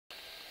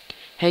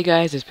Hey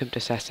guys, it's Pimped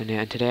Assassin here,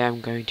 and today I'm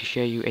going to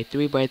show you a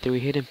 3x3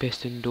 hidden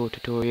piston door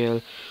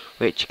tutorial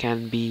which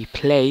can be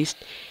placed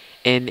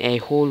in a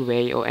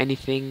hallway or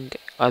anything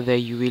other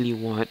you really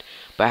want,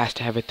 but has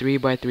to have a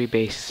 3x3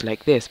 base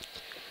like this.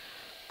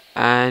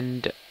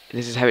 And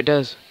this is how it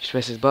does. Just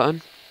press this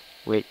button,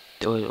 wait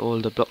till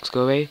all the blocks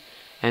go away,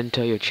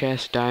 enter your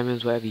chest,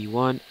 diamonds, whatever you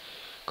want,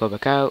 go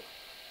back out,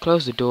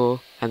 close the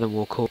door, and then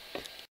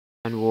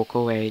walk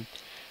away.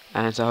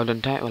 And so hold on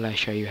tight while I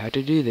show you how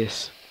to do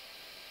this.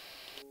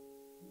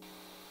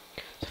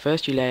 So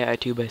first you lay out a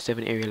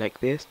 2x7 area like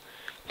this,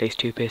 place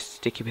two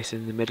sticky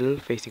pistons in the middle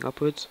facing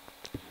upwards,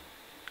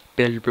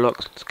 build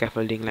blocks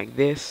scaffolding like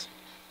this,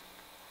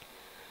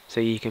 so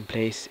you can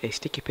place a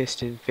sticky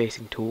piston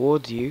facing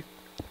towards you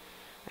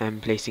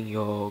and placing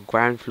your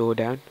ground floor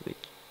down,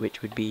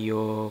 which would be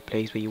your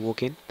place where you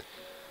walk in.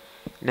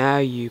 Now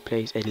you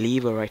place a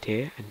lever right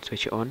here and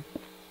switch it on,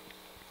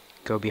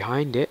 go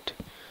behind it,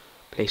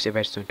 place a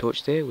redstone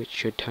torch there which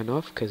should turn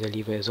off because the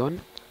lever is on.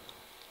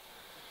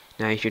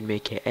 Now you should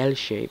make a L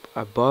shape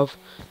above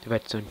the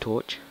redstone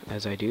torch,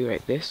 as I do,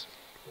 like this.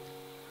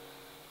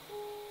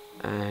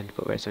 And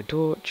put redstone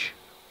torch,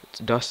 it's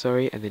dust,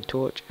 sorry, and then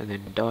torch, and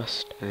then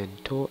dust, and then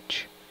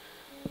torch.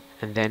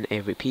 And then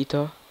a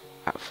repeater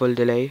at full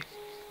delay,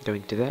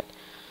 going to that.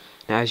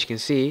 Now as you can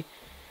see,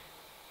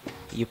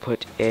 you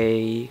put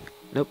a,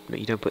 nope, no,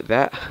 you don't put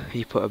that,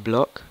 you put a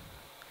block.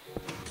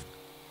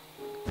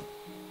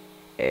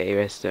 A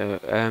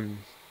redstone,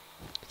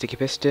 sticky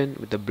piston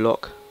with the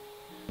block.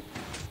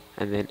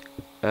 And then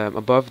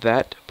above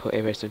that, put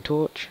a redstone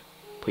torch,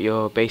 put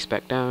your base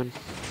back down,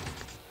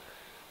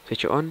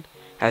 switch it on.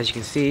 As you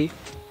can see,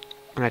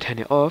 when I turn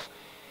it off,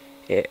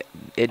 it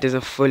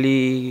doesn't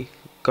fully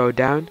go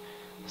down.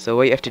 So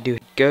what you have to do,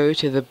 go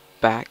to the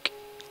back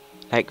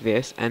like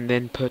this, and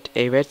then put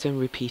a redstone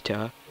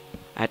repeater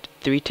at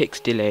 3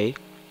 ticks delay.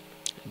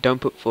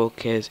 Don't put 4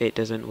 because it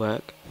doesn't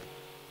work.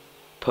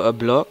 Put a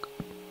block,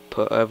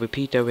 put a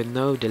repeater with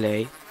no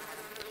delay.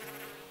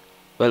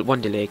 Well,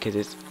 1 delay because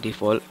it's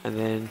default, and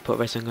then put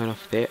redstone gun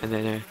off there, and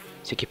then a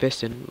sticky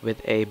piston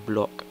with a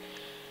block.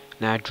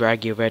 Now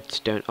drag your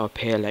redstone up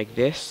here like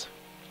this.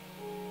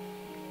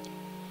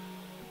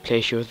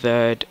 Place your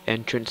third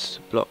entrance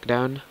block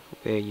down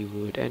where you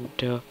would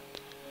enter.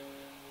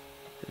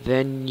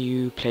 Then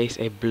you place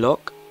a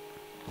block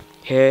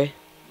here,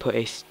 put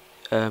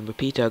a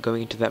repeater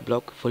going into that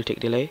block, full tick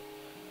delay.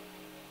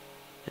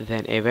 And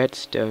then a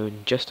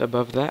redstone just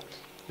above that,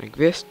 like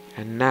this,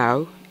 and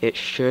now it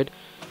should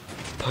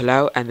pull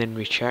out and then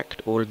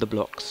retract all the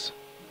blocks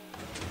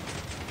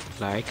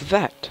like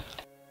that.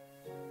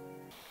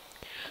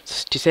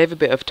 So to save a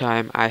bit of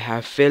time, I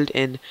have filled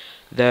in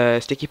the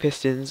sticky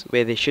pistons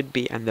where they should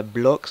be and the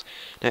blocks.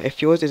 Now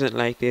if yours isn't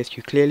like this,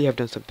 you clearly have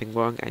done something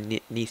wrong and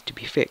it needs to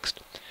be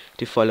fixed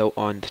to follow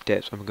on the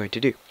steps I'm going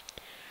to do.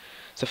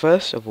 So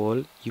first of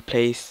all, you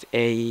place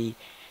a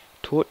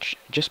torch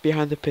just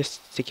behind the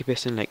sticky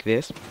piston like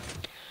this,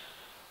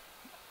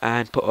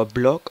 and put a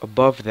block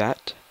above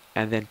that,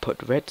 and then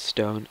put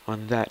redstone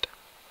on that.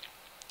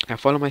 Now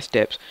follow my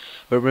steps,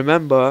 but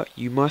remember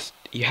you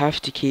have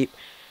to keep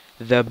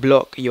the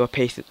block you are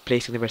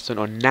placing the redstone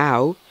on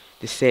now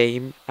the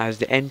same as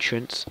the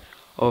entrance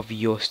of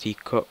your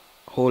secret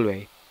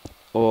hallway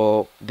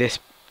or this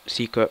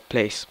secret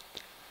place.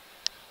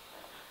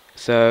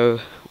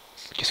 So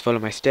just follow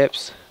my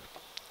steps,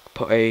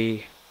 put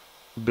a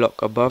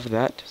block above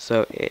that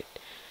so it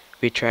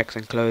retracts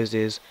and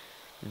closes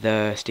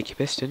the sticky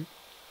piston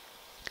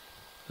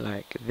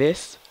like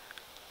this,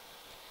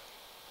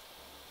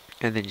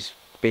 and then just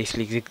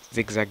basically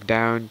zigzag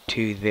down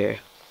to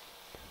there.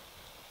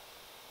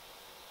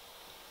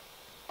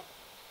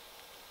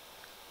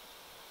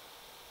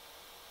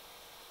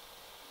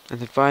 And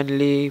then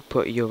finally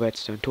put your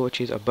redstone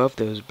torches above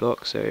those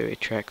blocks so it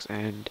retracts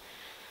and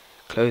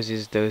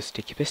closes those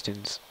sticky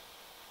pistons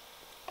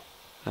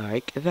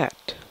like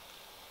that.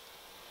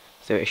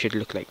 So it should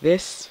look like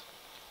this,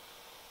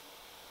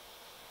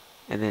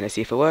 and then let's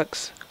see if it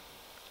works.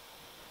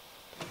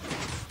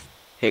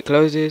 It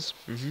closes,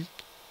 and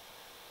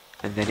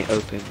then it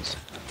opens.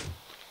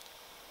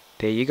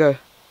 There you go.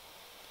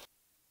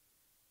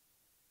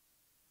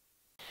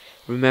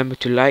 Remember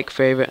to like,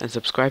 favorite, and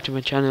subscribe to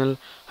my channel.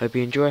 Hope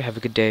you enjoy. Have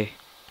a good day.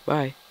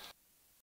 Bye.